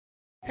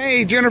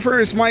Hey Jennifer,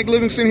 it's Mike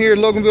Livingston here at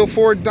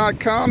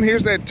LoganvilleFord.com.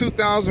 Here's that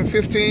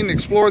 2015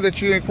 Explorer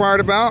that you inquired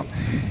about.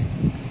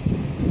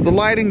 The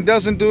lighting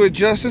doesn't do it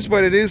justice,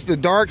 but it is the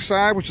dark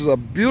side, which is a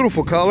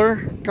beautiful color,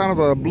 kind of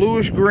a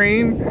bluish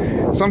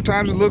green.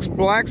 Sometimes it looks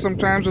black,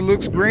 sometimes it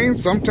looks green,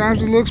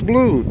 sometimes it looks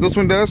blue. This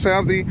one does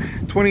have the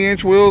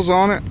 20-inch wheels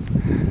on it,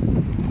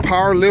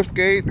 power lift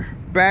gate,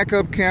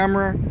 backup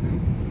camera,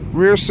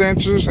 rear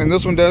sensors, and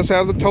this one does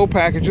have the tow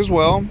package as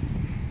well.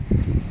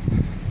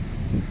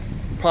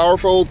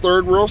 Powerful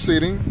third row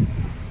seating.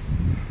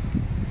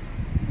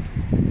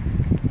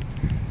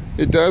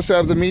 It does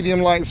have the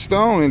medium light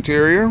stone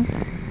interior.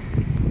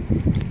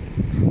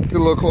 Get a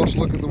little closer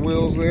look at the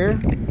wheels there.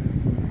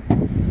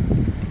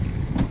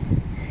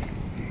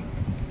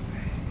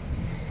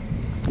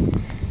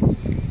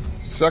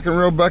 Second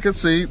row bucket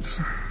seats.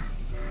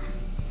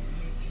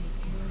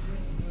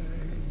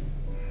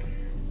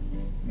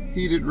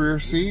 Heated rear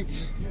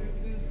seats.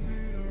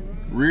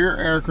 Rear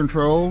air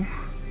control.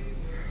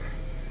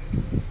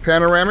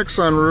 Panoramic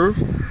sunroof.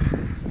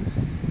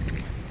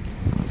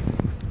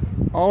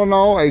 All in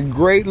all, a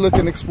great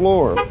looking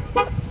Explorer.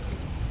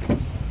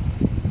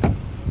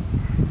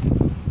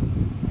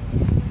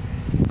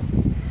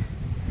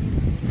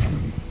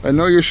 I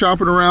know you're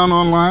shopping around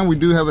online. We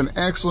do have an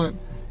excellent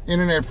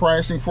internet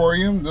pricing for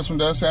you. This one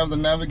does have the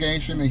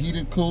navigation, the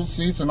heated cooled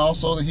seats, and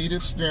also the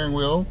heated steering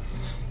wheel,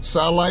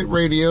 satellite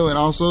radio, and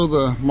also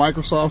the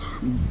Microsoft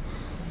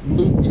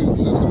Bluetooth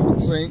system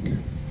with sync,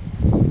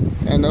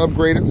 and the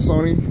upgraded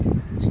Sony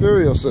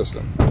stereo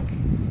system.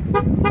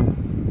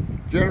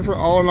 Jennifer,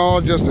 all in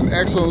all, just an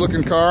excellent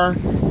looking car.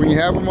 When you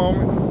have a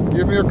moment,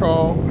 give me a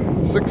call,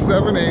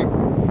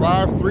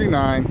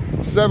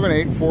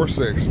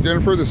 678-539-7846.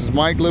 Jennifer, this is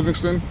Mike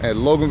Livingston at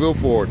Loganville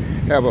Ford.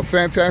 Have a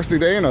fantastic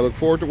day, and I look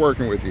forward to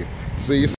working with you. See you soon.